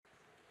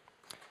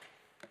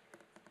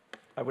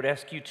I would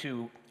ask you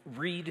to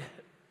read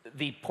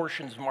the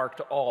portions marked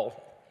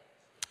all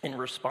in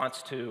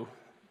response to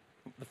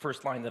the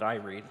first line that I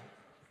read.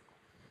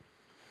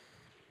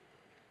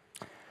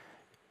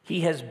 He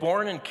has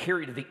borne and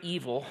carried the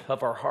evil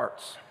of our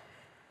hearts.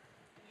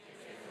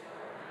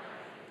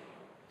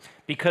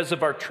 Because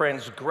of our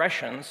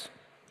transgressions,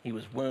 he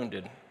was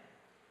wounded.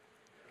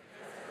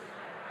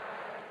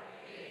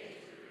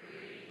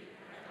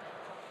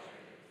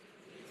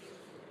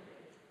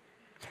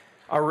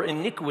 Our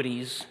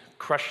iniquities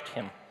crushed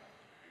him.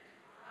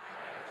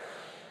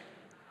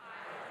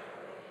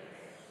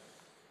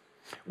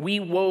 We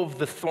wove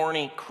the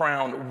thorny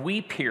crown.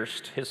 We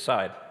pierced his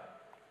side.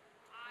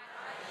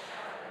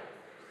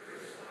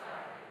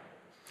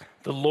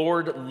 The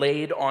Lord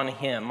laid on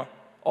him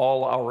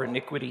all our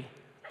iniquity,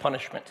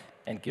 punishment,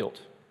 and guilt.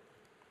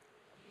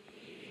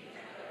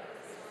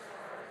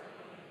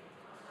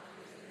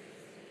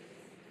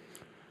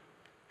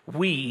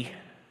 We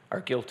are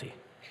guilty.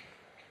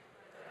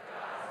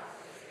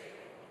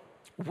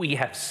 We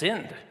have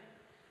sinned.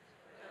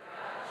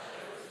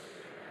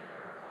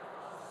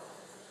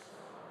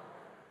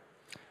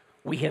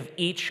 We have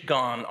each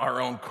gone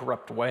our own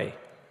corrupt way.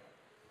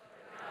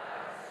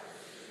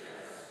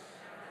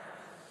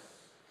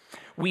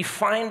 We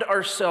find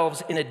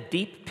ourselves in a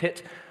deep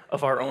pit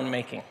of our own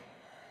making.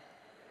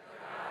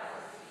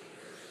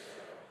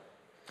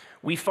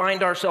 We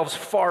find ourselves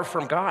far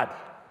from God.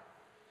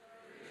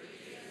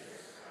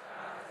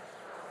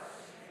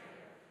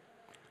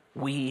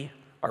 We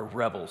are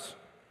rebels.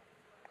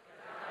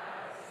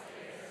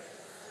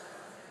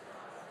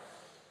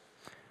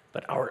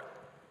 But our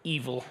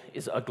evil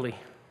is ugly.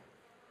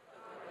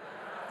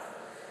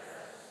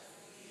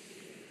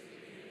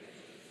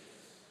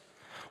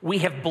 We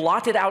have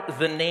blotted out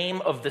the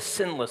name of the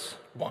sinless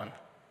one.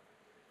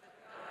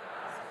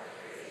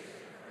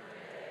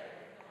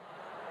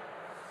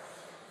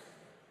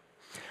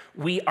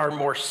 We are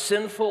more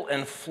sinful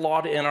and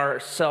flawed in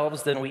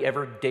ourselves than we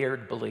ever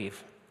dared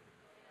believe.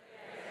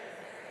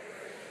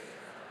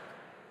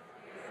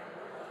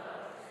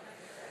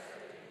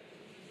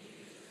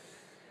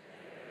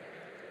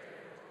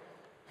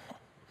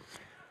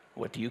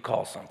 What do you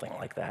call something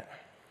like that?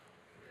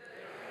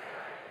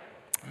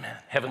 Amen.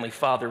 Heavenly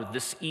Father,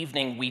 this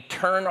evening we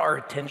turn our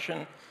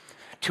attention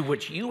to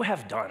what you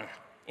have done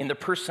in the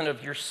person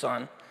of your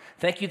Son.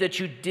 Thank you that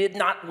you did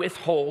not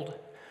withhold,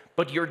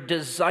 but your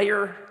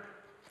desire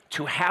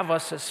to have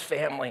us as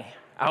family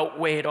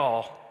outweighed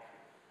all.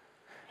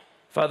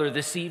 Father,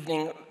 this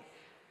evening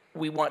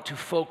we want to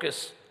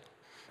focus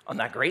on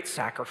that great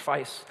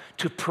sacrifice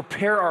to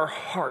prepare our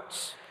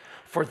hearts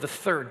for the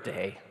third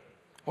day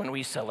when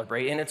we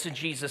celebrate. And it's in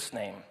Jesus'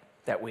 name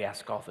that we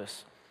ask all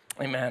this.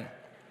 Amen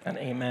and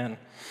amen.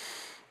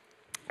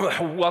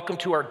 Welcome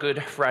to our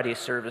Good Friday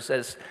service.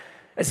 As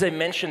I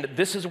mentioned,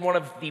 this is one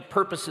of the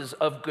purposes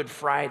of Good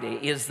Friday,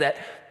 is that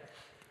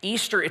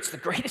Easter, it's the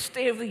greatest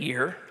day of the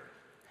year.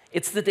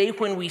 It's the day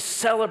when we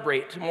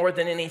celebrate more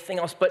than anything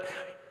else. But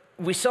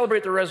we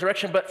celebrate the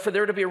resurrection, but for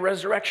there to be a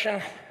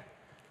resurrection,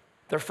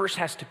 there first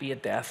has to be a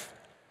death.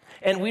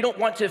 And we don't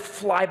want to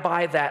fly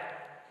by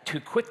that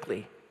too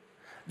quickly.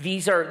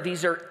 These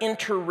are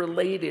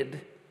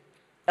interrelated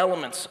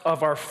elements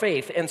of our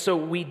faith. And so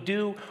we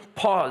do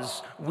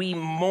pause, we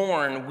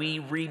mourn, we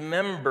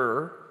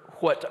remember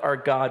what our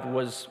God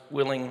was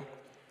willing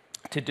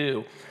to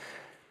do.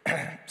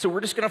 So we're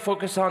just going to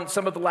focus on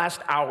some of the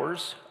last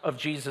hours of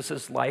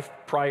Jesus' life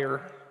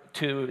prior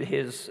to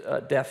his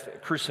death,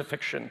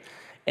 crucifixion,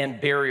 and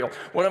burial.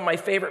 One of my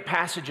favorite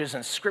passages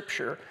in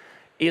Scripture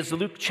is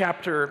Luke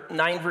chapter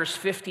 9, verse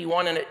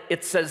 51, and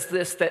it says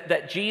this,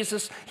 that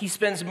Jesus, he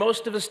spends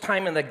most of his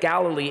time in the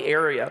Galilee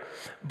area,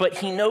 but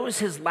he knows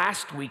his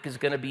last week is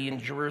going to be in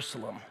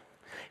Jerusalem.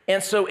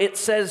 And so it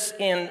says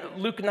in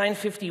Luke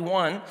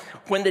 9:51,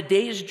 when the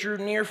days drew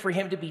near for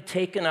him to be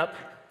taken up,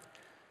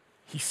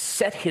 he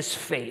set his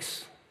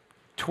face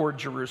toward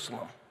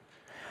Jerusalem.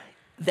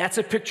 That's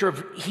a picture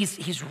of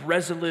he's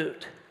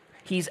resolute.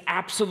 He's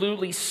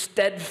absolutely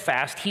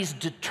steadfast. He's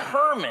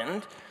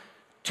determined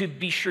to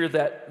be sure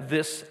that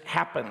this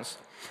happens.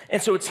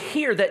 And so it's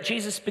here that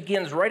Jesus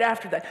begins, right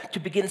after that, to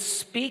begin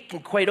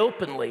speaking quite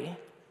openly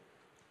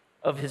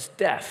of his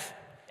death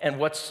and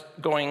what's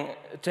going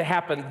to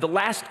happen. The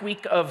last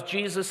week of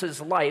Jesus'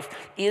 life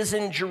is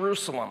in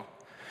Jerusalem.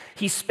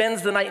 He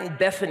spends the night in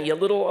Bethany, a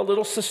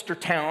little sister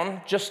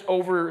town just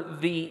over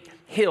the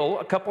hill,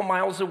 a couple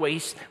miles away,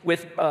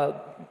 with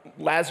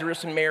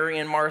Lazarus and Mary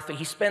and Martha.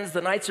 He spends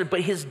the nights there,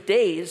 but his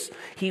days,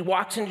 he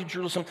walks into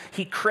Jerusalem,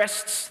 he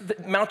crests the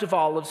Mount of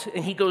Olives,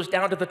 and he goes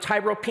down to the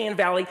Tyropoeon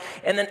Valley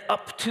and then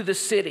up to the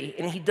city.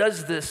 And he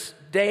does this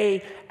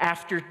day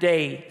after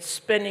day,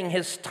 spending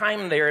his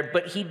time there,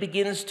 but he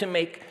begins to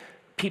make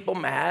people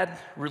mad,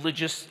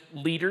 religious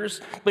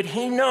leaders, but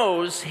he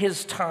knows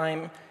his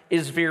time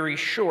is very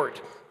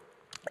short.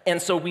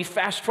 And so we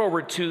fast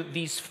forward to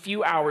these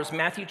few hours,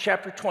 Matthew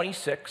chapter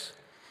 26,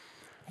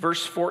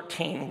 verse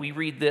 14, we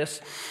read this.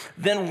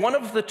 Then one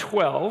of the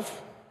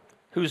 12,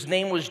 whose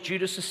name was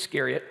Judas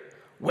Iscariot,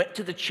 went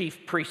to the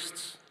chief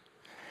priests.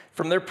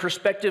 From their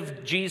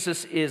perspective,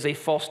 Jesus is a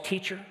false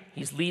teacher.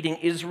 He's leading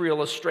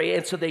Israel astray,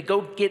 and so they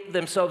go get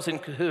themselves in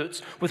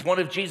cahoots with one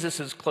of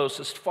Jesus'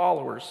 closest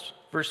followers.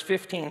 Verse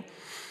 15,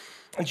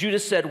 and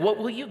Judas said, "What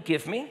will you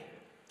give me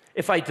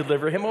if I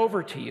deliver him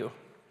over to you?"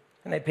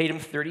 And they paid him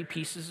 30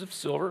 pieces of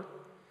silver.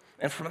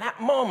 And from that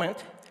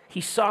moment,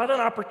 he sought an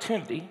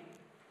opportunity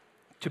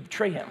to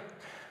betray him.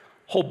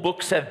 Whole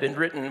books have been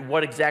written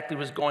what exactly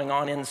was going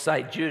on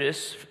inside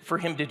Judas for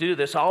him to do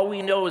this. All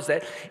we know is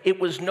that it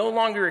was no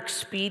longer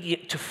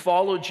expedient to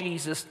follow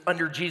Jesus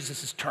under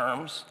Jesus'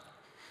 terms.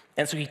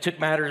 And so he took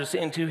matters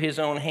into his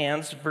own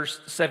hands.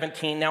 Verse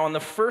 17, now on the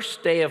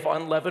first day of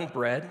unleavened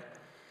bread,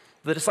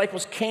 the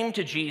disciples came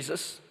to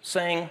Jesus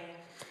saying,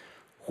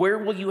 "Where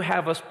will you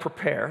have us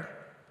prepare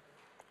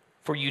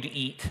for you to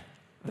eat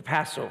the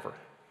Passover?"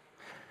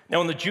 Now,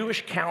 in the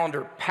Jewish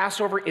calendar,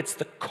 Passover, it's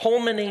the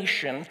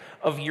culmination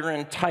of your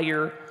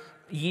entire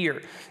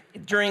year.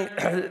 During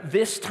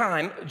this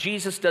time,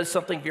 Jesus does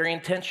something very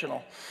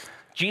intentional.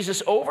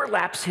 Jesus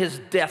overlaps his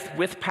death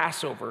with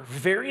Passover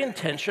very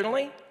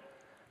intentionally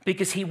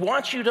because he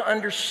wants you to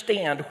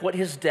understand what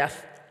his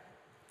death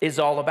is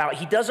all about.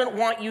 He doesn't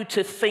want you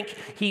to think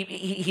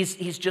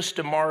he's just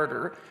a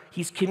martyr.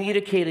 He's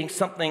communicating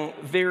something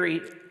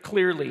very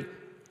clearly.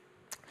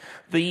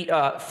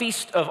 The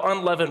Feast of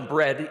Unleavened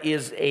Bread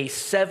is a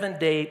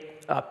 7-day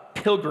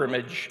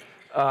pilgrimage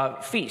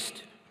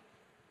feast.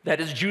 That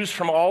is, Jews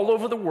from all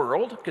over the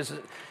world, because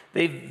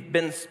they've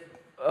been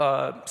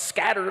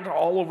scattered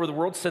all over the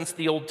world since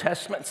the Old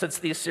Testament, since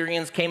the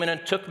Assyrians came in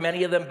and took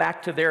many of them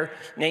back to their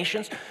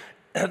nations.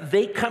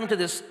 They come to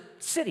this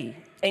city,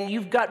 and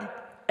you've got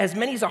as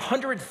many as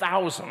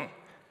 100,000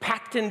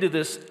 packed into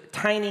this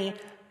tiny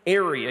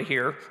area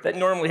here that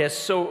normally has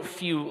so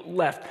few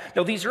left.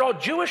 Now, these are all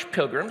Jewish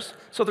pilgrims,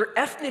 so they're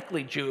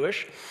ethnically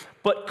Jewish,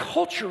 but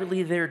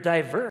culturally they're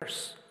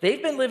diverse.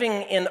 They've been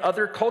living in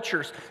other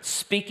cultures,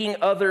 speaking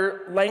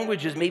other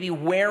languages, maybe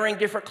wearing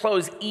different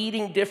clothes,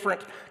 eating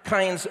different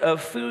kinds of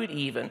food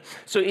even.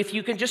 So if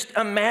you can just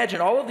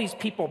imagine all of these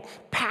people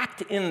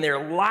packed in there,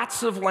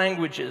 lots of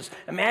languages.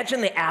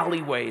 Imagine the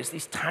alleyways,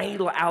 these tiny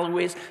little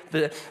alleyways,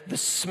 the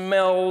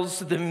smells,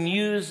 the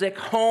music,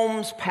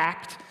 homes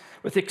packed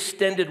with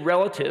extended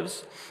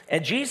relatives.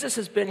 And Jesus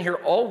has been here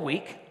all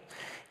week,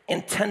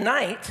 and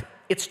tonight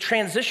it's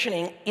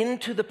transitioning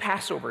into the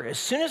Passover. As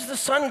soon as the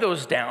sun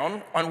goes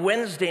down on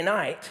Wednesday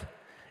night,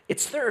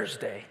 it's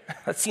Thursday.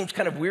 That seems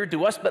kind of weird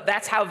to us, but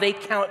that's how they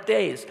count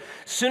days.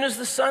 As soon as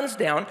the sun's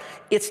down,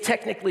 it's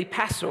technically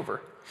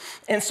Passover.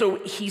 And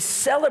so he's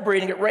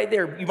celebrating it right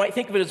there. You might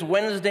think of it as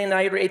Wednesday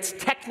night, or it's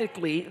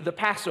technically the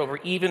Passover,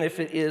 even if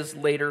it is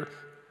later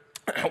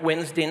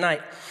Wednesday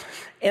night.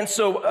 And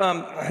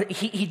so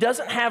he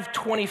doesn't have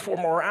 24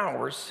 more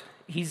hours.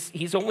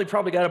 He's only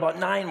probably got about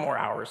 9 more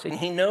hours, and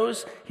he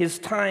knows his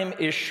time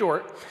is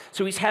short.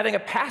 So he's having a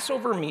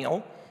Passover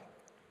meal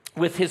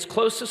with his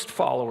closest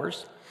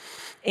followers.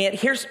 And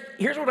here's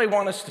what I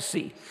want us to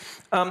see.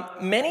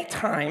 Many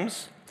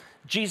times,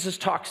 Jesus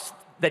talks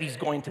that he's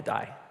going to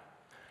die.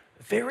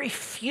 Very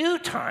few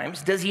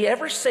times does he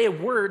ever say a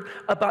word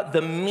about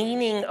the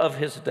meaning of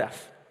his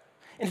death.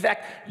 In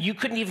fact, you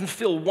couldn't even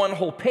fill one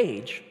whole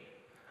page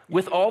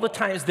with all the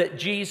times that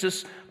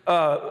Jesus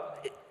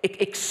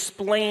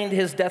explained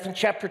his death. In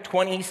chapter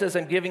 20, he says,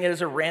 "I'm giving it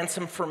as a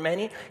ransom for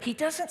many." He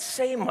doesn't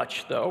say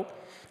much, though.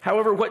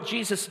 However, what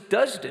Jesus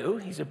does do,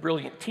 he's a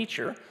brilliant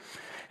teacher,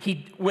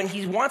 when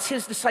he wants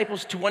his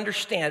disciples to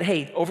understand,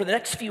 hey, over the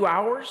next few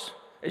hours,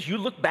 as you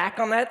look back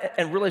on that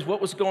and realize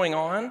what was going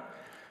on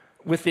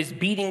with his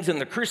beatings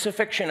and the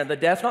crucifixion and the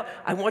death,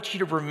 I want you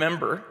to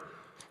remember.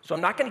 So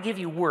I'm not going to give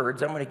you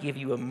words, I'm going to give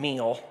you a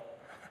meal.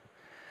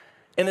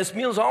 And this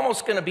meal is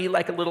almost going to be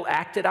like a little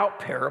acted out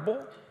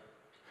parable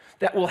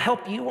that will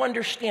help you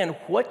understand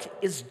what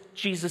is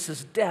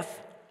Jesus'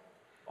 death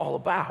all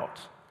about.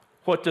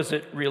 What does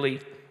it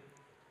really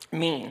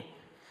mean?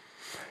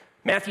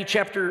 Matthew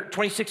chapter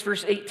 26,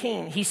 verse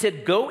 18, he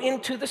said, "Go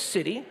into the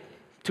city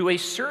to a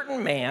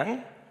certain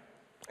man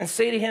and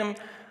say to him,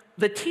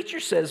 'The teacher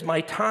says,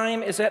 my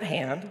time is at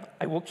hand.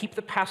 I will keep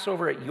the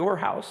Passover at your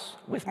house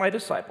with my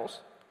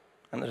disciples.'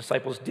 And the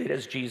disciples did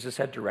as Jesus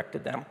had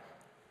directed them,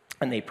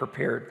 and they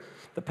prepared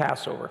the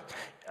Passover."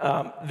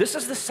 This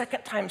is the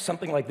second time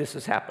something like this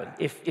has happened.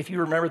 If you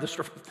remember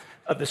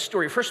the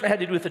story, first one had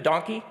to do with the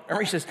donkey.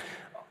 Remember, he says,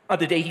 on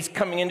the day he's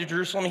coming into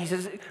Jerusalem, he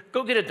says,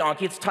 "Go get a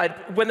donkey, it's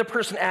tied." When the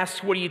person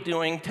asks, "What are you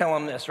doing?" tell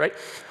him this, right?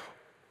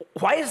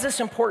 Why is this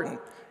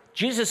important?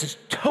 Jesus is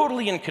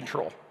totally in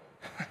control.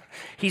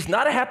 He's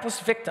not a hapless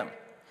victim.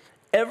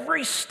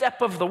 Every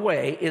step of the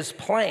way is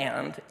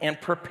planned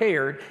and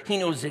prepared. He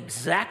knows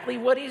exactly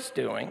what he's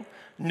doing.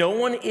 No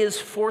one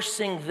is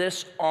forcing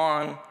this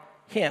on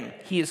him.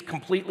 He is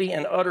completely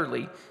and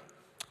utterly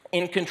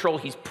in control.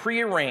 He's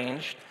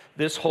prearranged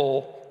this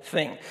whole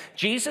thing.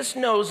 Jesus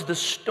knows the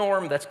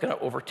storm that's going to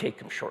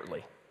overtake him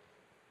shortly.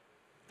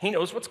 He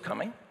knows what's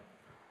coming,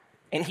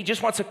 and he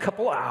just wants a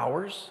couple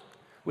hours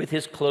with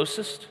his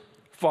closest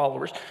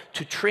followers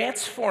to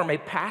transform a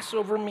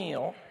Passover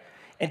meal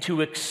and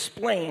to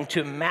explain,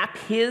 to map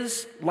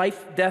his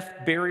life, death,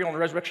 burial, and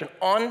resurrection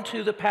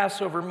onto the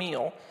Passover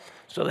meal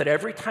so that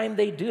every time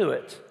they do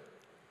it,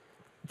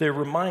 they're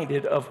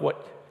reminded of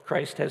what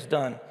Christ has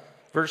done.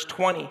 Verse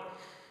 20,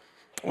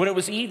 when it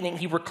was evening,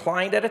 he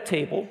reclined at a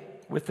table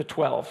with the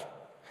 12.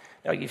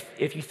 Now,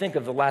 if you think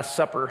of the Last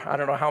Supper, I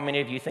don't know how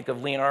many of you think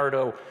of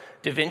Leonardo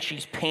da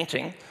Vinci's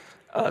painting.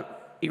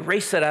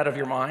 Erase that out of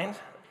your mind.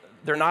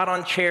 They're not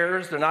on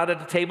chairs, they're not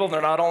at a table,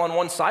 they're not all on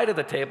one side of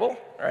the table,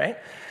 right?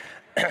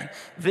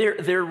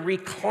 They're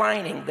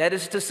reclining. That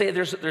is to say,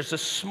 there's a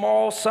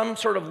small, some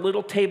sort of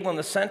little table in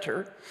the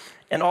center,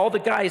 and all the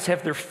guys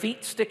have their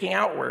feet sticking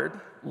outward,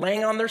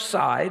 laying on their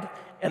side,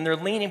 and they're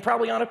leaning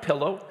probably on a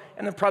pillow,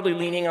 and they're probably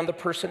leaning on the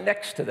person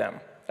next to them.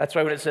 That's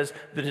why when it says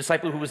the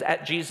disciple who was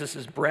at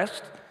Jesus'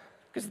 breast,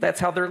 because that's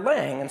how they're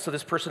laying. And so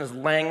this person is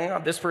laying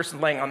on, this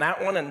person laying on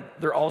that one, and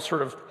they're all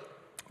sort of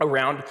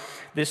around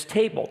this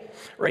table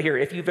right here.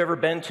 If you've ever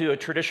been to a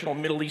traditional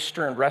Middle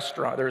Eastern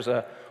restaurant, there's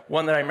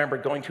one that I remember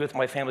going to with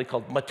my family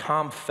called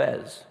Matam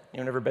Fez.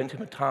 You've never been to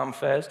Matam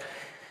Fez?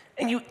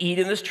 And you eat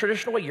in this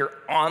traditional way. You're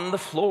on the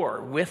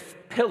floor with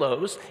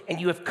pillows,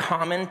 and you have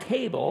common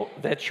table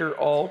that you're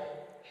all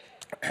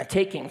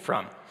taking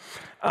from.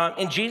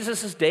 In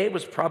Jesus' day, it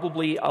was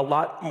probably a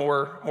lot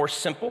more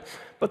simple,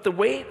 but the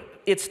way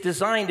it's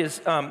designed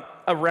is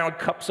around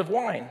cups of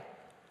wine.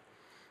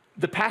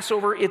 The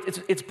Passover,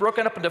 it's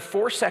broken up into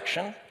 4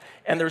 sections,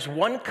 and there's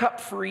 1 cup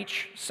for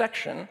each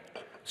section,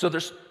 so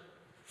there's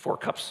 4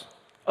 cups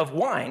of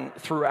wine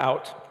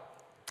throughout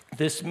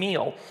this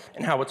meal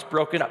and how it's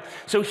broken up.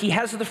 So he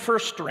has the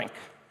first drink.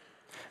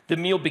 The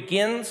meal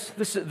begins.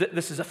 This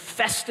is a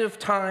festive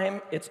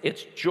time.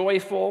 It's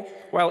joyful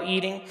while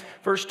eating.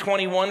 Verse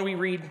 21, we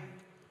read,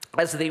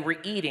 as they were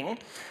eating,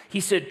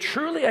 he said,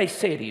 "Truly I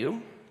say to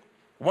you,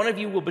 one of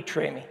you will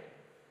betray me."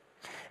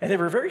 And they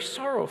were very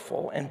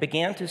sorrowful and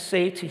began to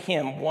say to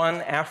him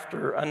one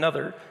after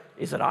another,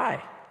 "Is it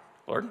I,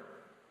 Lord?"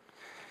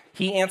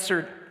 He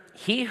answered,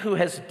 "He who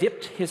has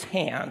dipped his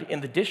hand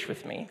in the dish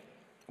with me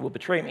will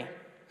betray me.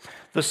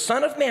 The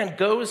Son of Man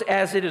goes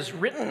as it is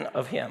written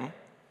of him,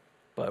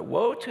 but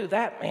woe to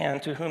that man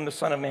to whom the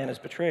Son of Man is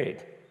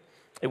betrayed.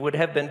 It would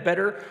have been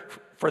better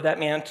for that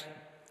man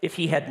if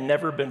he had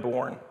never been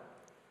born."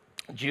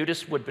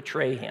 Judas would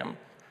betray him.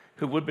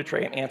 Who would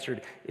betray him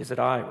answered, "Is it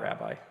I,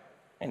 Rabbi?"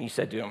 And he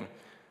said to him,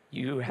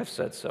 "You have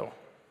said so."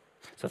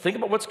 So think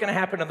about what's going to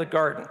happen in the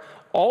garden.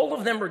 All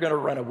of them are going to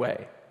run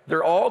away.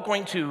 They're all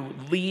going to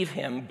leave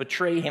him,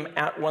 betray him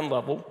at one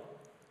level,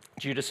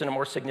 Judas in a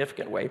more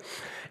significant way.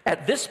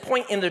 At this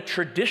point in the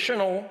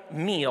traditional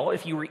meal,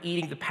 if you were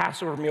eating the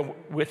Passover meal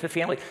with the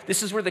family,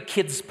 this is where the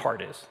kids'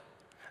 part is.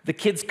 The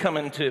kids come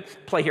into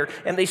play here,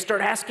 and they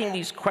start asking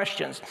these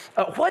questions.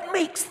 What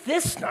makes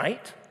this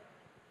night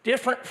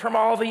different from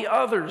all the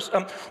others?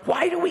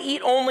 Why do we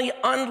eat only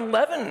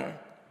unleavened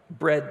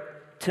bread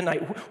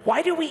tonight?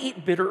 Why do we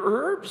eat bitter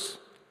herbs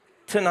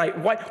tonight?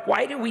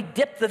 Why do we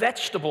dip the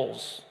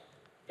vegetables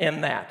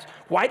in that?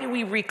 Why do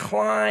we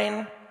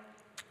recline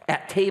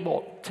at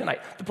table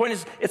tonight? The point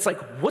is, it's like,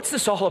 what's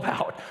this all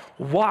about?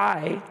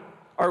 Why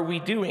are we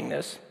doing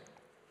this?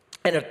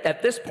 And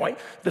at this point,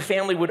 the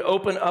family would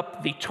open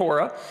up the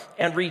Torah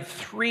and read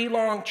 3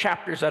 long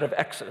chapters out of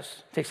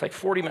Exodus. It takes like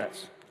 40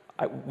 minutes.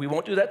 We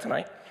won't do that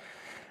tonight.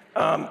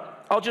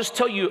 I'll just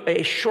tell you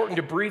a shortened,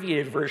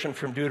 abbreviated version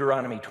from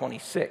Deuteronomy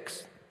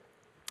 26.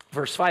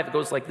 Verse 5, it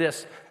goes like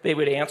this. They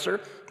would answer,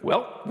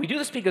 "Well, we do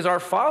this because our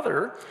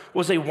father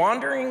was a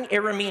wandering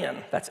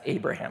Aramean." That's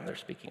Abraham they're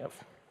speaking of.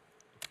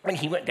 "And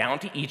he went down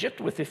to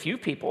Egypt with a few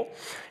people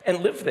and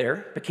lived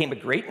there, became a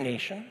great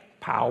nation,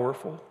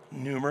 powerful,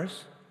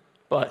 numerous.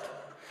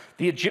 But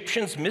the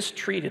Egyptians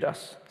mistreated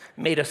us,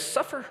 made us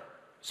suffer,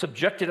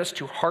 subjected us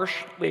to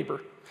harsh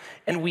labor.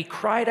 And we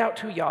cried out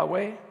to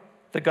Yahweh,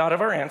 the God of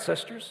our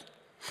ancestors.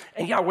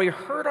 And Yahweh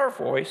heard our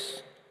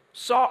voice,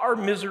 saw our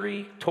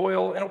misery,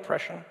 toil, and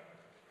oppression.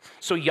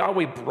 So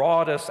Yahweh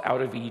brought us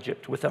out of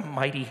Egypt with a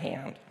mighty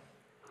hand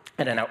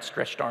and an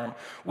outstretched arm,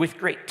 with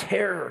great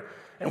terror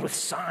and with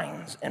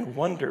signs and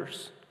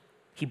wonders.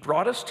 He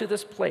brought us to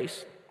this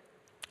place,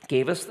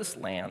 gave us this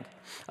land,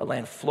 a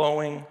land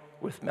flowing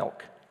with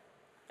milk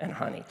and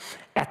honey."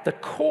 At the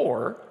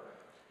core,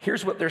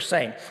 here's what they're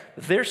saying.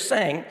 They're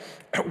saying,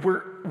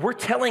 we're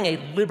telling a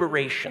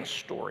liberation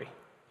story,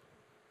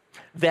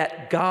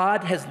 that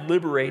God has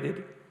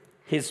liberated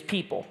his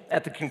people.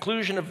 At the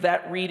conclusion of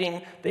that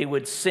reading, they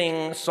would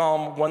sing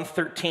Psalm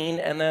 113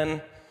 and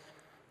then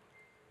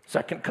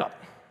second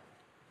cup,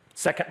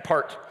 second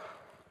part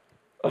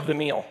of the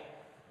meal.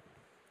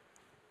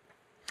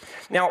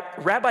 Now,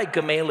 Rabbi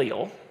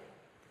Gamaliel,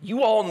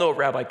 you all know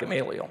Rabbi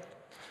Gamaliel.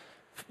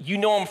 You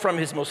know him from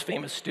his most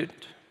famous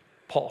student,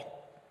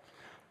 Paul.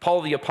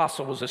 Paul the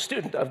Apostle was a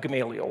student of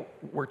Gamaliel,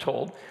 we're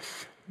told.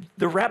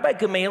 The Rabbi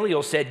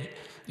Gamaliel said,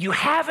 you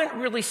haven't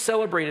really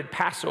celebrated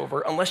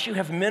Passover unless you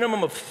have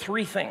minimum of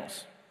 3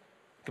 things.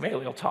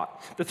 Gamaliel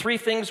taught. The 3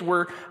 things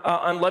were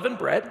unleavened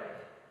bread,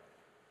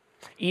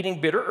 eating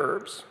bitter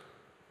herbs,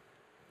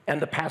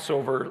 and the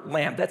Passover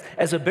lamb. That's,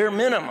 as a bare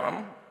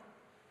minimum,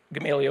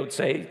 Gamaliel would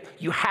say,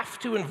 you have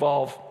to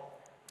involve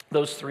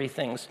those three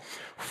things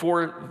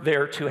for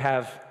there to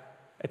have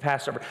a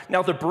Passover.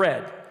 Now the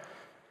bread,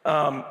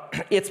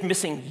 it's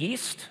missing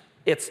yeast.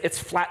 It's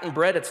flattened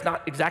bread. It's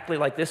not exactly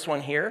like this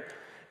one here.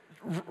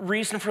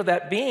 Reason for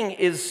that being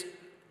is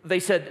they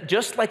said,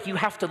 just like you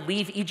have to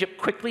leave Egypt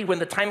quickly when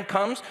the time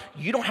comes,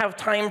 you don't have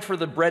time for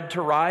the bread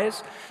to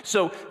rise.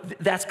 So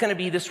that's going to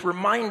be this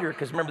reminder,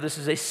 because remember, this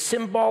is a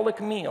symbolic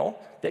meal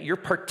that you're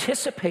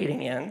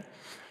participating in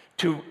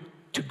to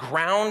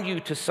ground you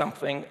to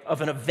something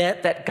of an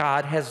event that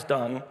God has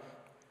done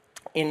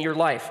in your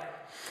life.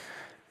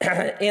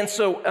 And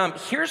so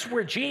here's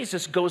where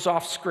Jesus goes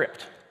off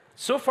script.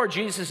 So far,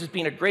 Jesus has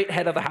been a great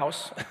head of the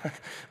house,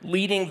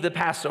 leading the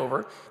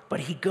Passover, but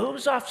he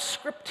goes off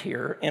script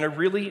here in a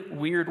really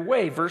weird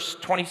way. Verse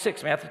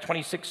 26, Matthew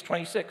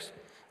 26:26.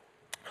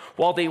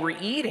 While they were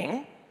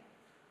eating,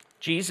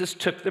 Jesus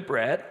took the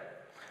bread.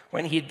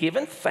 When he had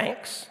given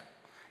thanks,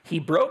 he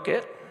broke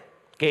it,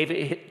 gave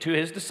it to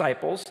his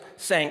disciples,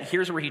 saying,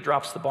 here's where he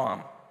drops the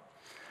bomb.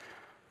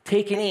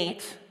 Take and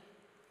eat,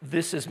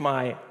 this is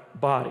my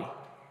body.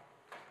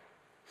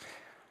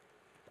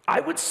 I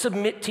would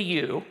submit to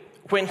you,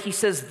 when he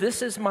says,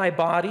 this is my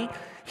body,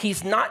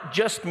 he's not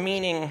just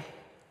meaning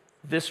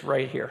this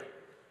right here.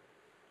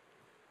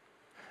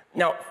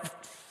 Now,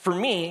 for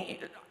me,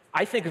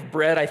 I think of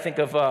bread, I think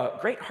of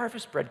Great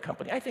Harvest Bread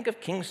Company, I think of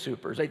King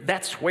Soopers.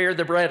 That's where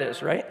the bread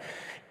is, right?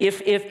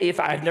 If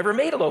I've never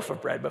made a loaf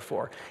of bread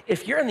before,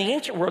 if you're in the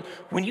ancient world,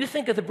 when you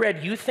think of the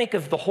bread, you think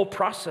of the whole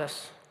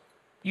process.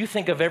 You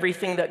think of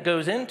everything that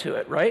goes into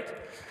it, right?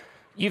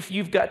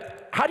 You've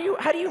got, how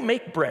do you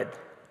make bread?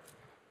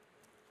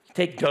 You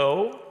take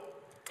dough,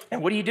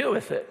 and what do you do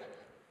with it?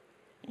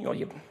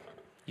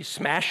 You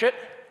smash it,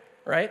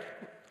 right?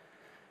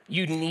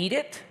 You knead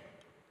it.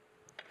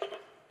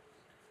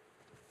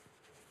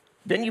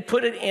 Then you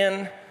put it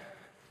in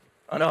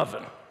an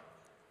oven,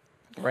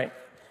 right?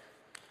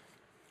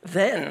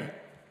 Then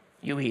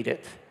you eat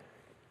it,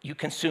 you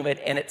consume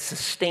it, and it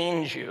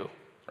sustains you,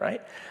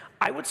 right?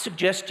 I would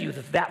suggest to you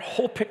that that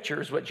whole picture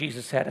is what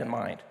Jesus had in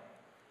mind,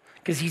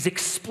 because he's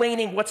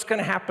explaining what's going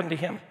to happen to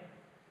him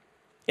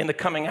in the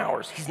coming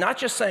hours. He's not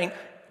just saying,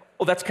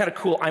 oh, that's kind of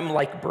cool, I'm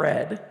like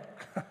bread.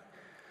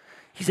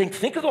 He's saying,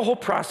 think of the whole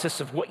process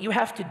of what you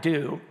have to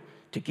do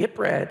to get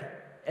bread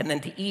and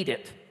then to eat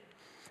it.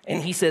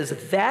 And he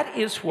says, that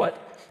is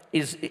what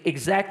is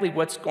exactly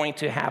what's going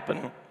to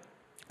happen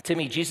to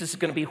me. Jesus is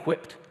going to be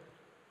whipped.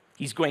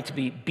 He's going to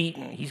be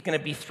beaten. He's going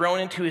to be thrown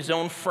into his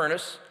own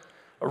furnace,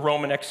 a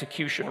Roman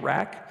execution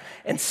rack.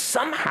 And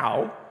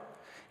somehow,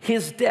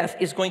 his death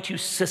is going to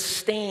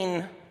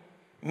sustain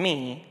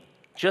me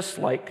just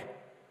like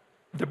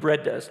the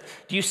bread does.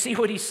 Do you see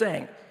what he's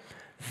saying?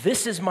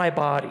 This is my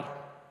body.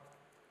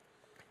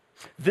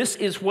 This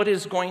is what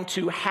is going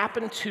to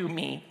happen to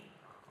me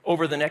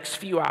over the next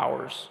few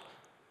hours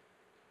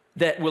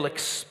that will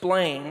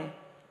explain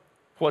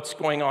what's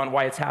going on,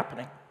 why it's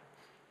happening.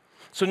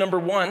 So number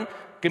one,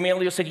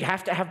 Gamaliel said you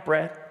have to have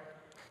bread.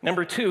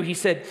 Number two, he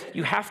said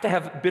you have to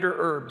have bitter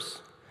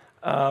herbs.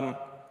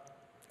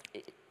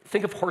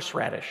 Think of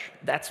horseradish.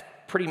 That's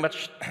pretty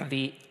much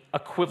the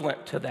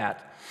equivalent to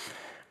that.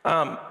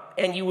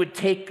 And you would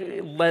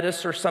take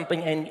lettuce or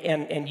something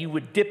and you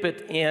would dip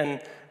it in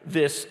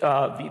this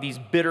these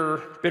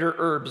bitter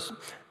herbs.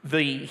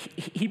 The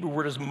Hebrew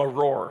word is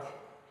maror.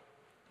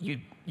 You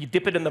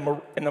dip it in the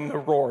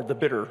maror, the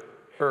bitter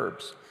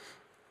herbs.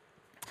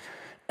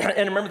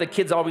 And remember, the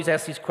kids always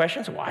ask these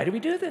questions, why do we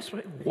do this?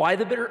 Why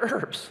the bitter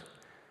herbs?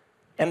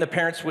 And the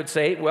parents would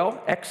say,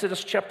 well,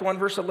 Exodus chapter 1,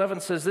 verse 11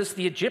 says this,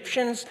 the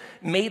Egyptians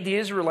made the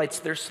Israelites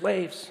their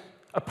slaves,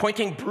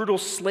 appointing brutal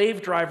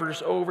slave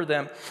drivers over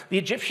them. The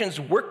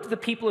Egyptians worked the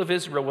people of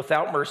Israel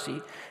without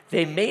mercy.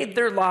 They made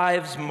their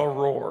lives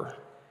maror.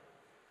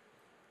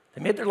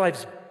 They made their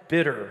lives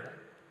bitter.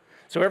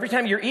 So every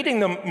time you're eating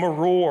the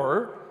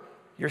maror,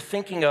 you're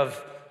thinking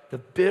of the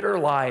bitter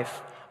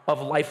life of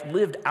life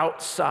lived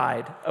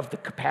outside of the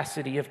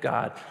capacity of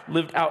God,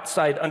 lived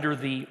outside under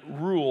the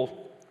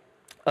rule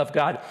of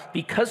God.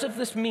 Because of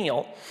this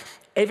meal,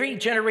 every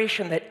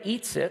generation that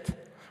eats it,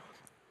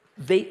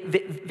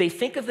 they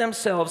think of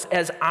themselves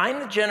as, I'm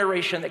the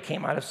generation that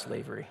came out of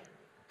slavery.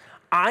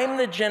 I'm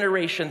the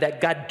generation that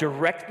God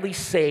directly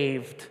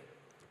saved.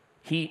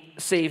 He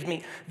saved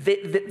me.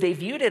 They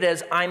viewed it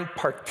as, I'm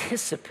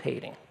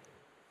participating.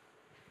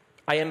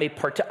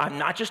 I'm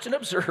not just an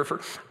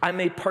observer. I'm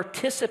a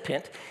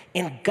participant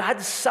in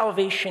God's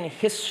salvation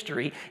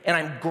history, and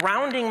I'm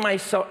grounding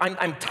myself,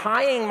 I'm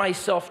tying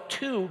myself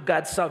to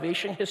God's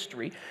salvation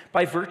history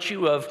by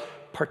virtue of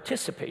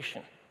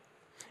participation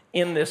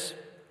in this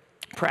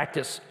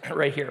practice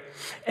right here.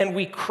 And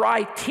we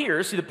cry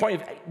tears. See, the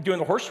point of doing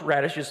the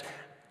horseradish is,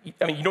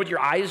 I mean, you know what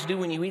your eyes do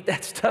when you eat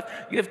that stuff?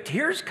 You have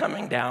tears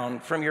coming down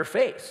from your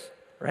face,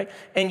 right?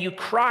 And you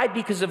cry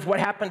because of what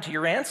happened to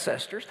your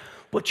ancestors,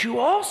 but you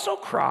also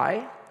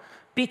cry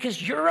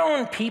because your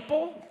own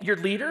people, your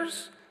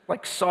leaders,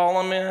 like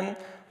Solomon,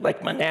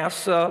 like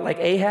Manasseh, like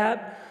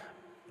Ahab,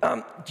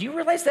 do you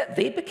realize that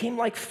they became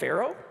like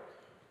Pharaoh?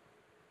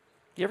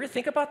 Do you ever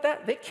think about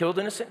that? They killed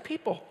innocent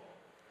people.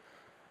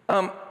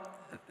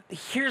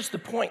 Here's the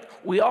point.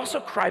 We also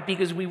cry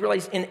because we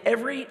realize in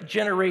every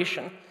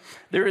generation,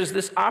 there is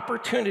this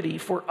opportunity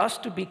for us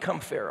to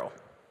become Pharaoh,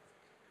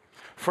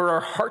 for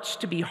our hearts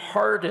to be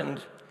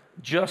hardened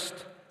just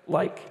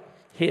like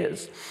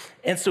his.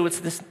 And so it's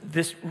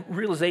this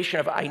realization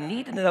of I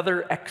need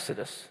another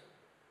Exodus,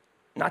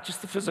 not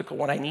just the physical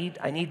one. I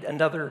need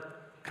another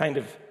kind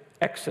of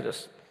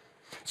Exodus.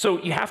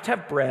 So you have to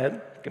have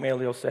bread,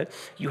 Gamaliel said.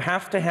 You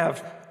have to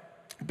have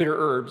bitter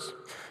herbs.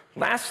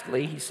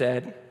 Lastly, he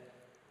said,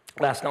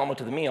 last element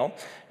to the meal,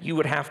 you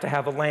would have to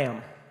have a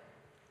lamb.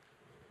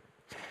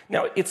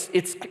 Now,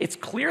 it's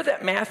clear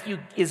that Matthew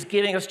is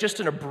giving us just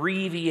an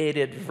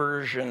abbreviated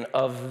version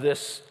of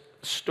this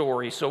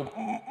story. So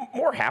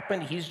more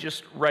happened. He's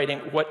just writing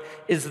what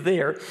is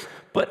there.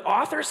 But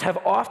authors have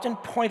often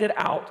pointed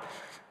out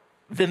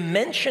the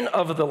mention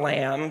of the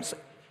lambs,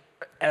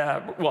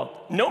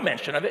 no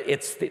mention of it.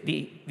 It's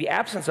the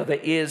absence of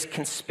it is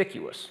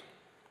conspicuous.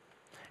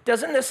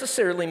 Doesn't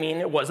necessarily mean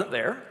it wasn't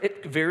there.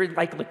 It very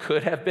likely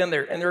could have been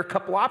there, and there are a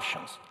couple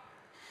options.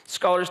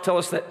 Scholars tell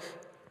us that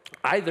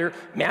either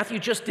Matthew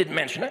just didn't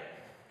mention it.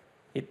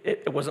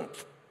 It wasn't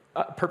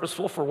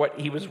purposeful for what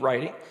he was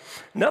writing.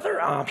 Another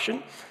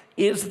option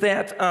is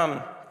that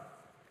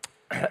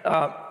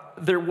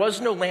there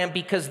was no lamb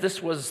because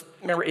this was,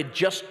 remember, it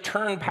just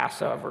turned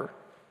Passover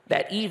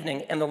that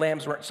evening, and the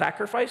lambs weren't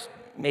sacrificed.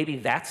 Maybe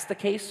that's the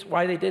case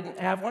why they didn't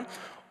have one.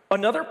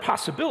 Another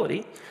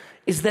possibility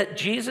is that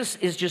Jesus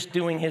is just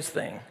doing his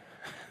thing.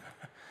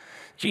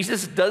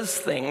 Jesus does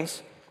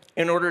things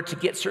in order to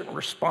get certain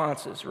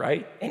responses,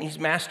 right? And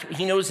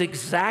he knows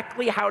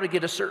exactly how to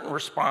get a certain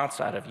response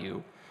out of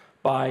you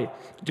by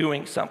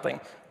doing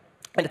something.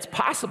 And it's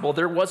possible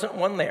there wasn't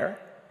one there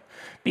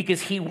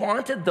because he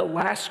wanted the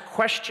last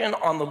question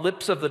on the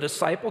lips of the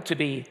disciple to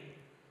be,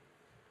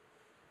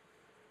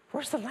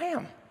 where's the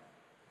lamb?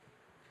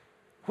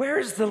 Where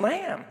is the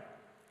lamb?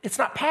 It's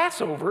not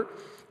Passover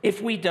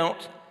if we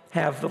don't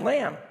have the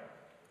lamb.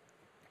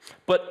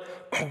 But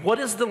what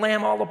is the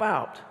lamb all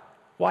about?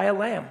 Why a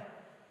lamb?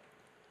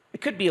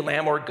 It could be a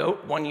lamb or a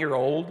goat, 1 year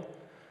old.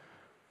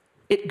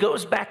 It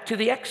goes back to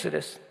the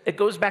Exodus. It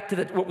goes back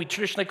to what we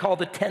traditionally call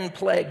the 10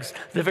 plagues.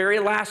 The very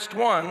last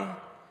one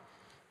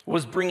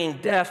was bringing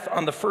death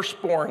on the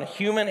firstborn,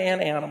 human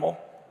and animal,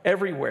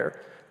 everywhere,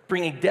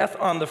 bringing death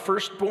on the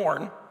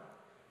firstborn,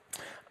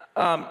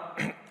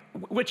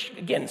 which,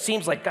 again,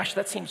 seems like, gosh,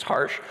 that seems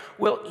harsh.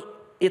 Well,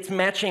 it's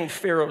matching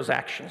Pharaoh's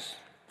actions.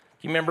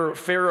 You remember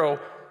Pharaoh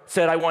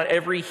said, I want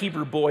every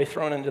Hebrew boy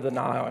thrown into the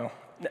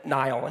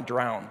Nile and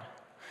drowned.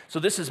 So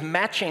this is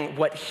matching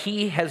what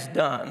he has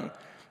done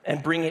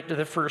and bring it to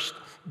the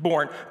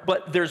firstborn.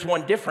 But there's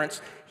one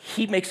difference.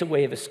 He makes a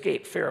way of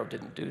escape. Pharaoh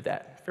didn't do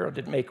that. Pharaoh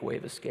didn't make a way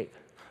of escape.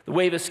 The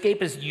way of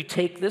escape is you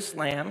take this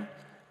lamb,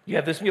 you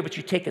have this meal, but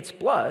you take its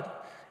blood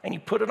and you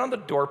put it on the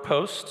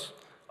doorposts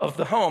of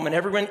the home, and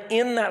everyone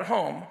in that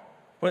home,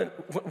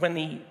 when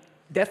the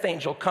death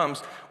angel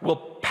comes, will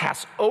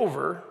pass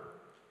over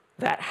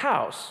that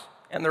house,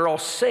 and they're all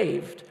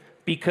saved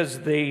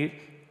because they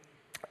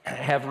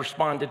have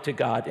responded to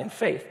God in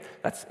faith.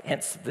 That's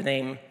hence the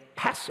name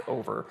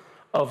Passover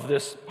of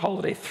this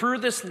holiday. Through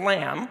this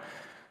lamb,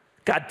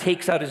 God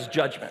takes out his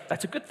judgment.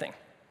 That's a good thing.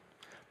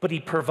 But he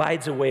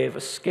provides a way of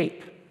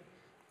escape.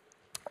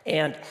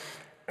 And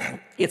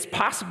it's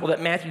possible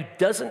that Matthew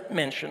doesn't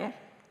mention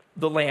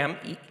the lamb,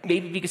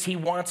 maybe because he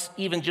wants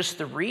even just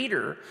the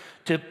reader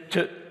to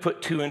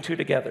put two and two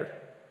together.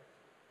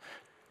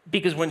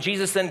 Because when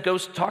Jesus then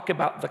goes to talk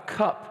about the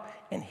cup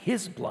and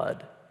his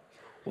blood,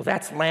 well,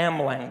 that's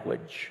lamb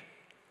language,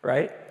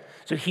 right?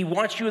 So he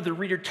wants you, the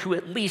reader, to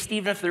at least,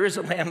 even if there is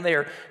a lamb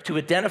there, to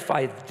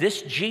identify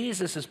this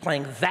Jesus is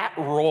playing that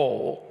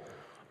role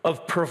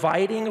of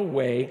providing a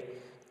way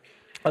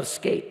of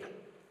escape.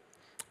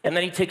 And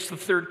then he takes the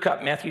third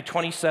cup, Matthew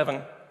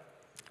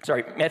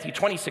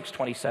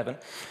 26:27.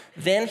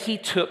 Then he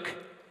took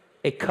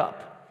a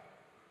cup.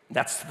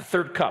 That's the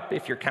third cup,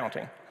 if you're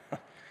counting.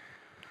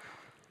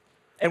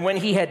 And when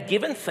he had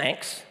given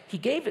thanks, he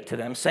gave it to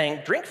them,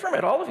 saying, drink from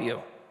it, all of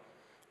you.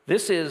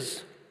 This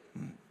is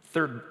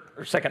third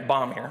or second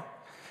bomb here.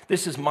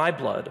 This is my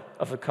blood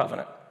of the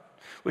covenant,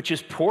 which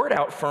is poured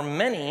out for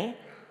many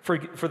for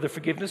the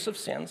forgiveness of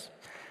sins.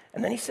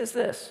 And then he says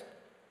this,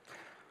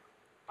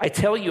 I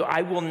tell you,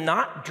 I will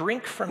not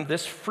drink from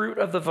this fruit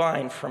of the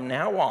vine from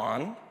now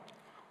on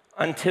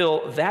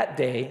until that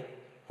day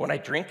when I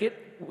drink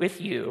it with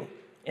you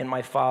in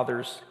my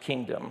Father's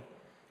kingdom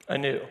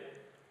anew.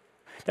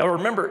 Now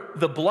remember,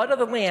 the blood of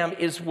the lamb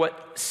is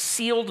what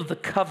sealed the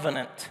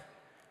covenant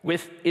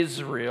with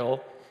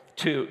Israel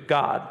to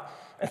God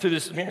and through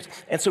this experience.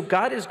 And so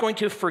God is going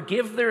to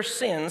forgive their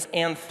sins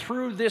and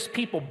through this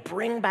people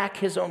bring back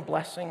his own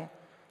blessing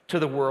to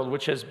the world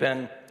which has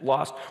been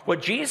lost.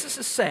 What Jesus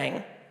is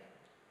saying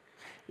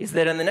is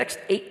that in the next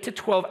 8 to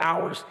 12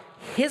 hours,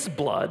 his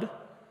blood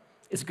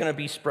is going to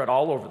be spread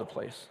all over the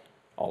place,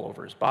 all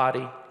over his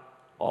body,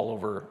 all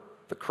over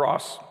the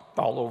cross,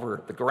 all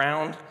over the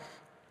ground.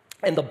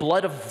 And the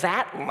blood of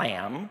that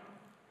lamb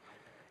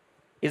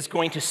is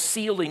going to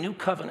seal a new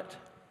covenant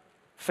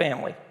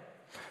family.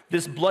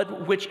 This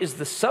blood, which is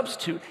the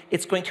substitute,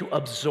 it's going to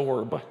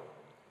absorb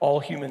all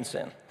human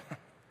sin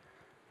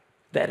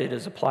that it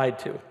is applied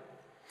to.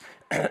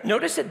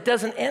 Notice it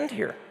doesn't end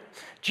here.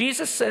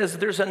 Jesus says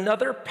there's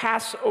another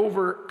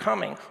Passover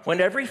coming when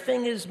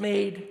everything is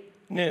made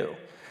new.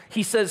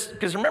 He says,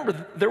 because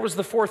remember, there was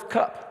the fourth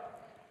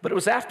cup, but it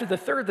was after the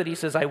third that he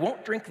says, I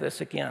won't drink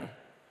this again.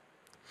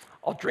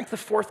 I'll drink the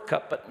fourth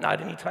cup, but not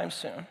anytime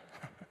soon.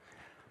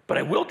 But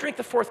I will drink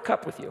the fourth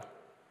cup with you.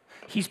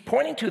 He's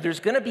pointing to there's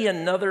going to be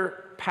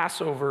another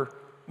Passover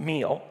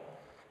meal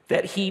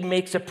that he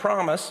makes a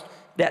promise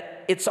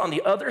that it's on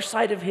the other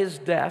side of his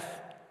death,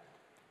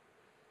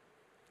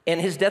 and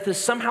his death is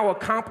somehow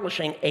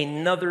accomplishing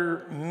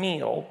another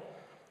meal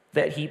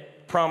that he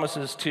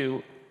promises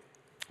to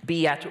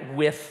be at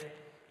with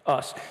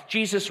us.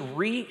 Jesus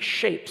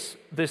reshapes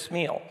this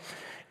meal.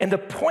 And the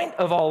point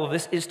of all of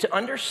this is to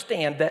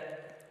understand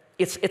that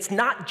it's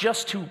not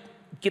just to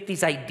get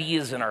these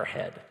ideas in our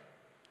head.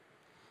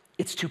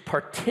 It's to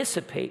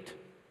participate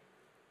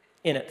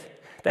in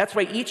it. That's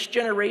why each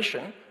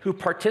generation who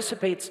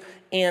participates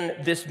in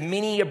this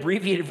mini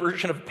abbreviated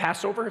version of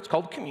Passover, it's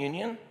called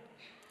communion.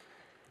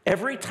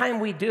 Every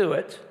time we do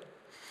it,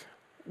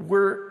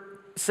 we're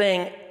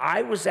saying,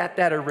 I was at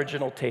that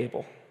original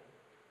table.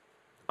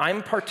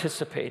 I'm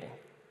participating.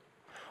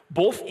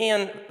 Both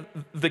in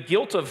the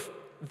guilt of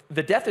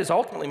the death is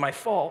ultimately my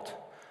fault,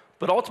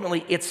 but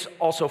ultimately it's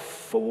also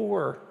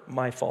for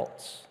my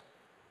faults.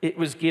 It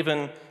was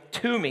given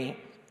to me.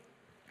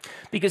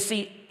 Because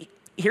see,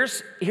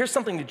 here's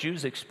something the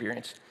Jews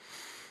experienced.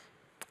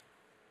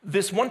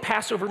 This one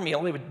Passover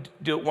meal, they would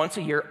do it once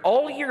a year.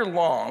 All year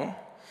long,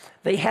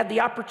 they had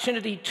the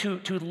opportunity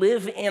to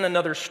live in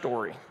another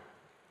story.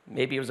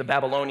 Maybe it was a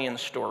Babylonian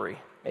story.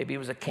 Maybe it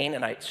was a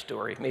Canaanite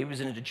story. Maybe it was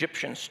an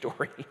Egyptian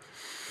story.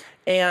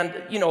 And,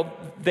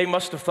 they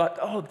must have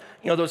thought,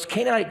 those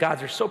Canaanite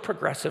gods are so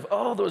progressive.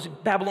 Oh, those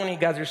Babylonian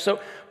gods are so...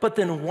 But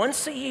then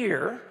once a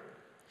year,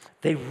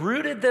 they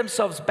rooted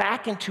themselves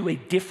back into a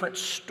different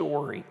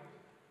story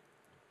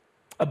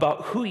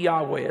about who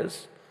Yahweh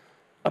is,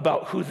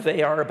 about who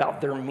they are,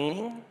 about their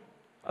meaning,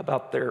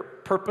 about their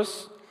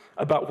purpose,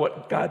 about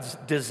what God's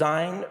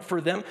designed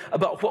for them,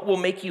 about what will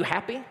make you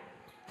happy,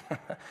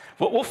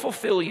 what will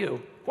fulfill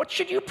you, what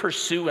should you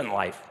pursue in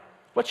life,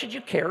 what should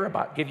you care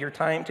about, give your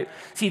time to.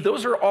 See,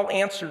 those are all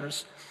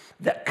answers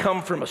that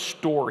come from a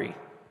story.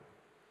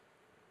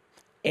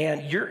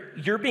 And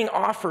you're being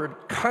offered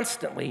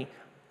constantly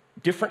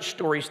different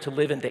stories to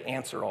live in to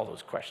answer all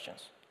those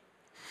questions.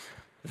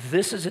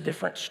 This is a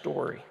different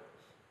story.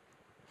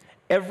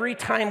 Every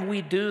time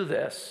we do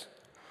this,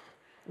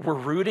 we're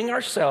rooting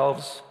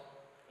ourselves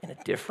in a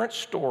different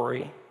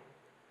story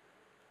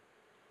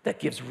that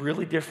gives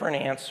really different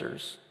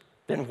answers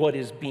than what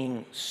is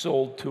being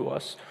sold to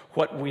us,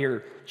 what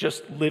we're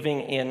just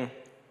living in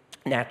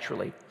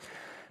naturally.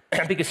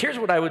 Because here's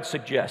what I would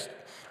suggest.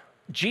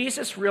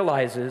 Jesus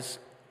realizes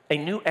a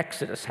new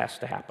exodus has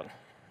to happen.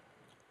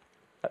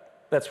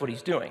 That's what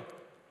he's doing.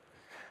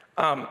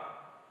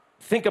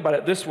 Think about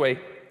it this way.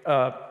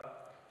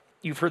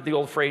 You've heard the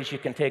old phrase, you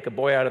can take a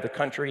boy out of the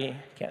country, you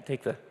can't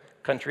take the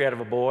country out of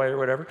a boy or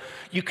whatever.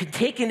 You can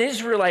take an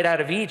Israelite out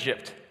of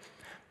Egypt,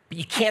 but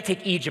you can't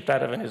take Egypt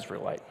out of an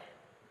Israelite.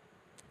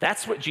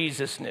 That's what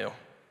Jesus knew.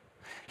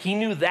 He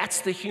knew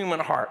that's the human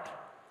heart,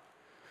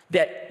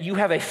 that you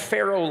have a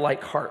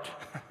Pharaoh-like heart.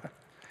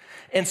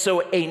 And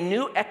so a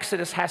new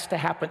exodus has to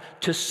happen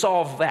to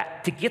solve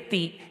that. To get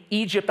the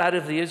Egypt out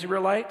of the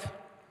Israelite,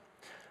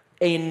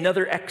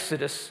 another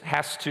exodus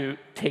has to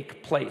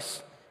take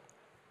place.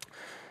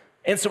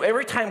 And so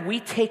every time we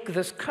take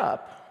this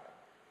cup,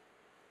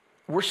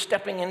 we're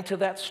stepping into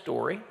that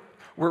story.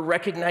 We're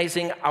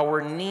recognizing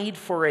our need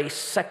for a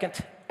second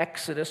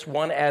exodus,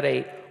 one at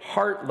a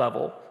heart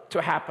level,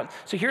 to happen.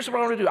 So here's what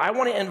I want to do. I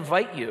want to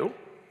invite you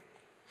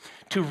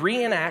to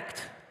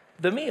reenact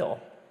the meal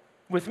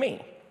with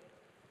me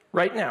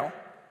right now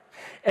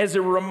as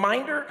a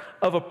reminder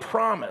of a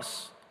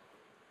promise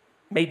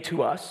made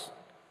to us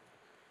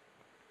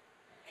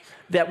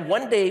that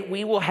one day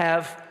we will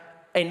have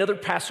another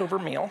Passover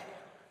meal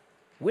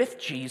with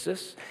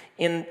Jesus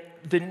in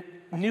the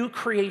new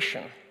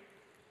creation,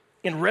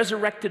 in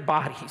resurrected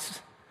bodies.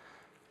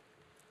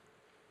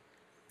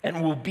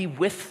 And we'll be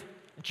with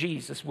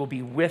Jesus, we'll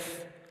be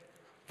with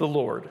the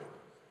Lord.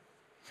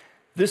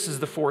 This is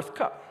the fourth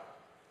cup.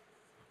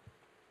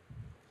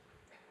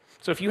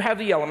 So if you have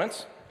the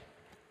elements,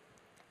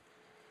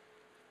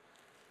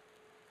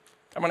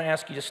 I'm going to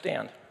ask you to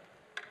stand.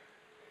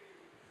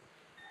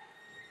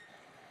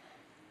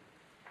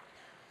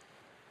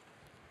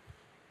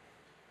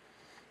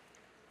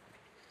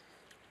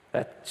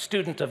 That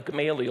student of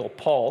Gamaliel,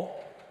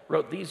 Paul,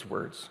 wrote these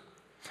words: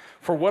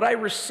 "For what I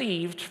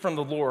received from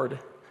the Lord,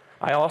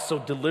 I also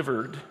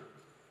delivered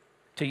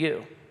to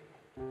you.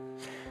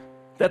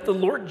 That the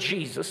Lord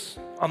Jesus,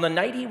 on the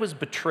night he was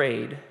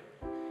betrayed,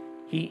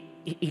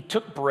 he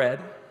took bread,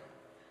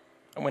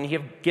 and when he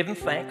had given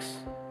thanks,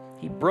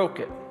 he broke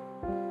it.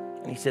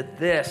 And he said,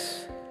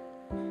 'This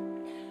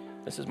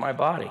This is my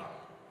body,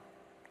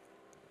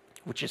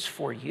 which is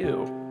for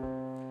you.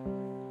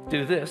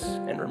 Do this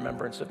in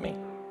remembrance of me.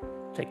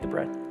 Take the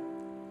bread.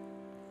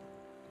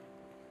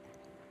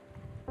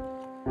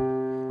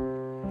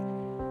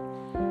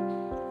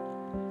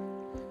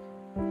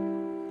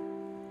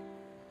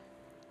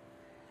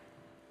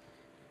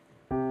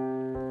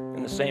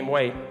 In the same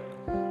way,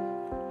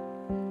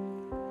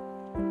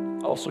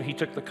 also he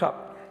took the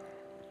cup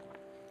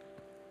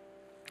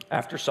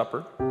after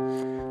supper,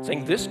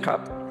 saying, "This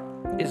cup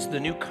is the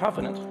new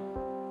covenant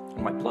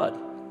in my blood.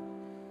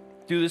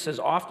 Do this as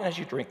often as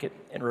you drink it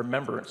in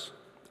remembrance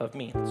of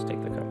me." Let's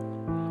take the cup.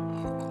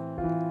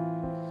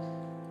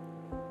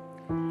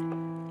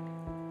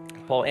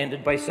 Paul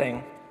ended by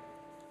saying,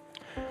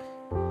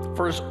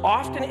 "For as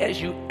often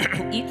as you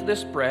eat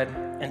this bread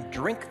and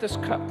drink this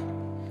cup,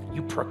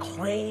 you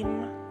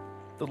proclaim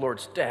the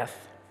Lord's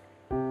death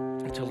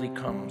until he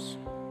comes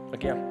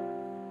again."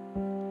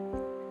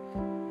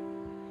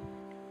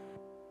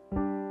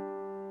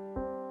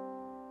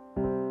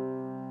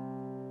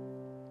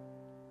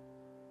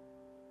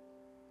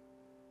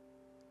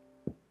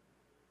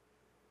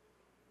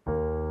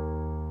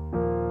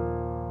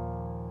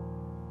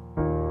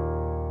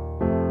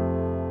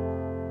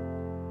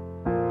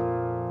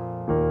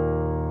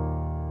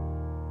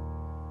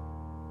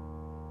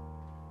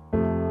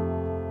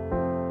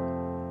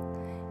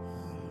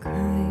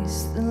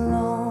 Christ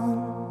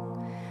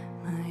alone,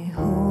 my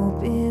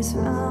hope is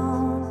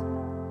found.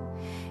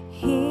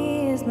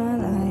 He is my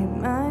light,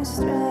 my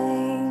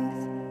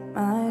strength,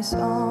 my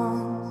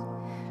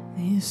song.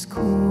 This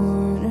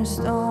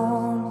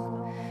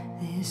cornerstone,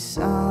 this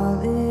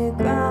solid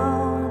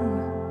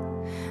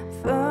ground,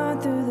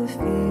 firm through the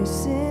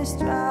fiercest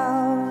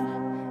drought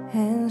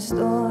and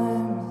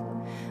storm.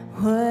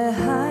 What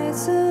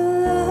heights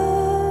of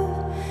love,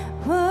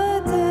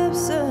 what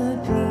depths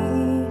of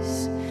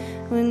peace,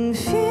 when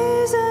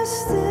fears are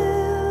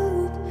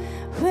stilled,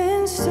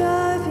 when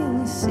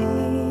striving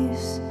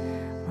cease.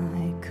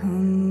 My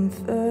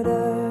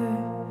comforter,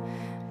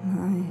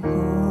 my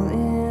all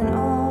in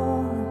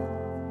all,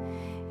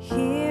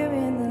 here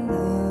in the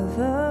love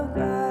of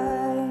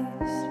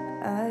Christ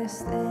I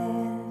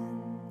stand.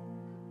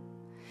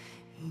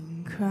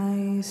 In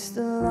Christ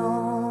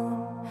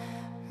alone,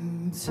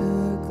 who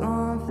took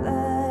on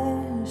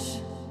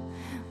flesh,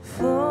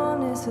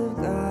 fullness of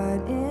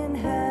God in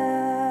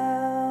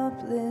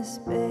helpless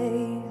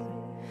babe,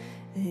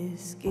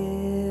 this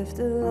gift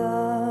of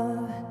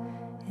love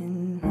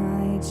and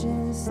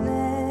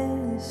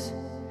righteousness,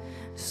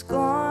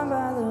 scorned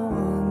by the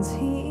ones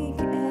he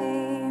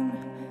came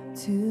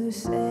to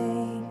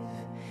save,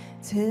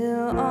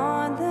 till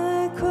on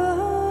the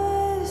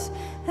cross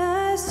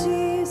as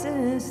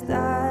Jesus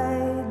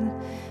died,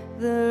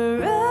 the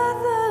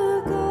wrath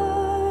of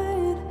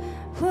God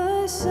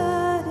was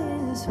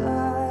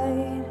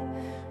satisfied.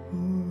 For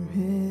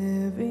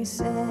every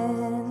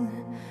sin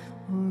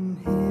on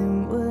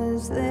him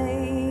was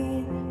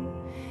laid,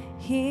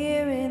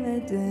 here in the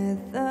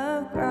death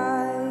of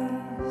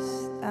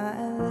Christ I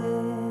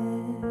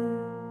live.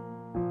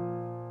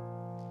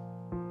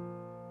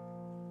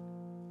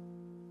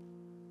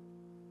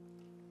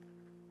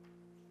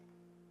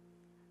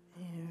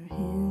 There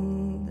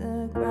in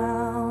the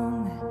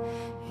ground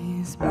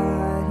his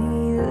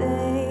body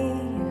lay,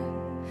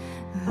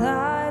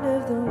 light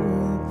of the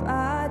world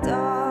by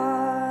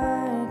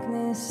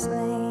darkness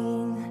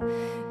slain,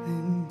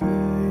 then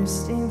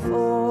bursting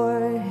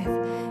forth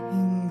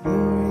in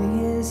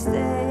glorious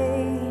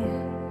day,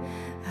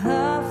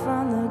 up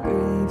from the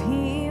grave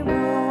he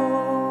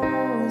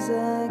rose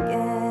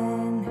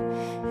again,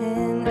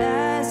 and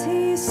as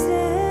he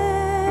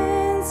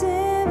stands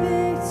in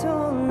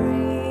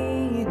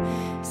victory,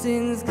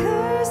 sin's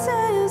curse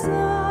has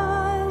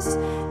lost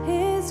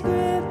its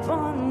grip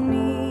on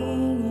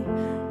me.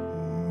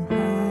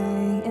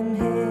 I am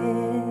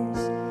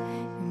his,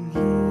 and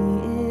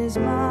he is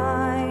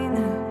mine,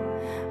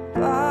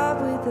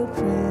 bought with the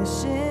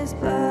precious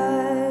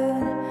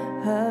blood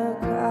of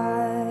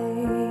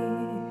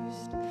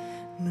Christ.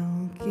 No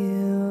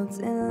guilt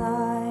in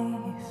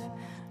life,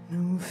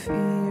 no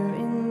fear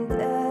in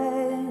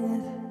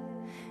death.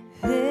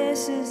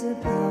 This is the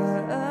power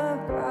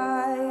of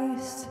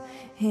Christ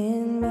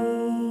in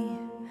me.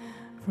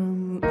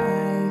 From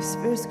life's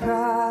first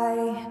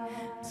cry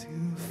to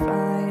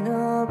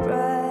final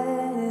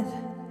breath,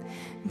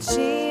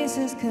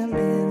 Jesus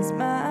commands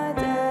my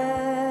destiny.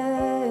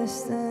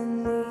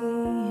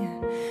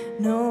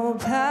 No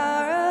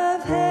power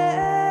of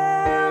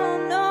hell,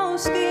 no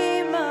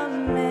scheme of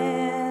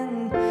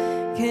man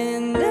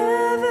can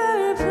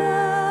never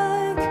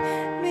pluck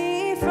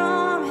me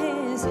from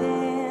his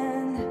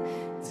hand,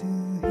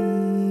 till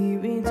he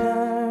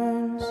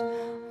returns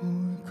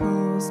or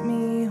calls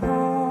me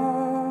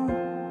home.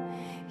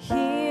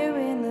 Here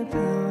in the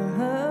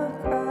power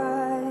of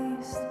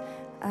Christ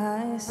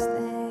I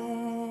stand.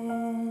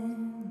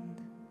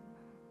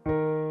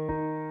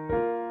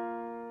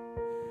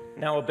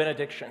 Now a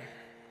benediction.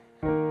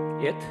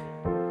 It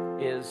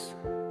is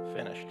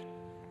finished.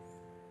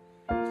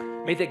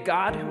 May the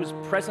God who is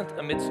present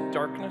amidst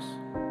darkness,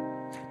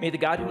 may the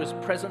God who is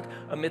present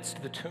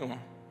amidst the tomb,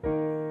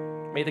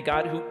 may the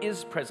God who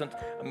is present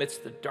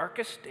amidst the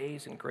darkest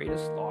days and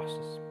greatest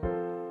losses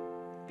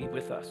be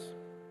with us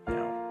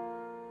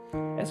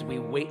now as we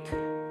wait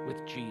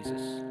with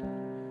Jesus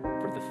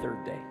for the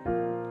third day.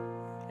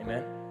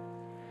 Amen.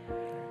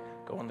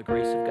 Go in the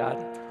grace of God.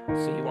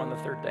 See you on the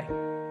third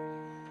day.